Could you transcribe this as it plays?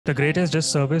The greatest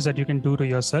disservice that you can do to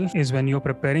yourself is when you're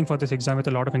preparing for this exam with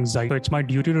a lot of anxiety. So it's my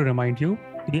duty to remind you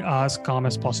to be as calm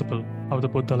as possible. How to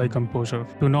put the like composure.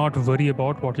 Do not worry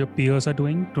about what your peers are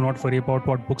doing. Do not worry about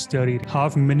what books they are reading.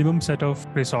 Have minimum set of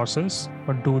resources,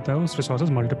 but do those resources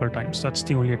multiple times. That's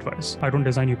the only advice. I don't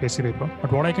design UPSC paper.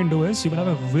 But what I can do is you will have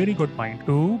a very good mind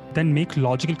to then make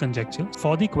logical conjectures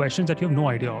for the questions that you have no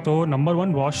idea of. So number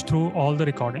one, watch through all the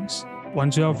recordings.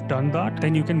 Once you have done that,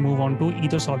 then you can move on to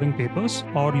either solving papers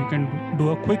or you can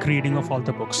do a quick reading of all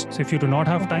the books. So if you do not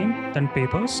have time, then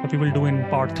papers, that we will do in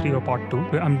part 3 or part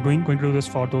 2. I'm going to do this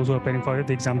for those who are preparing for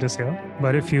the exam this year.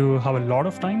 But if you have a lot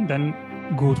of time, then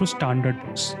go through standard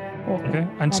books. Okay,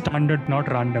 and standard,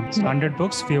 not random. Standard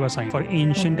books we have assigned. For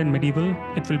ancient and medieval,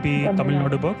 it will be Tamil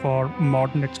Nadu book. For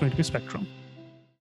modern, it's going to be Spectrum.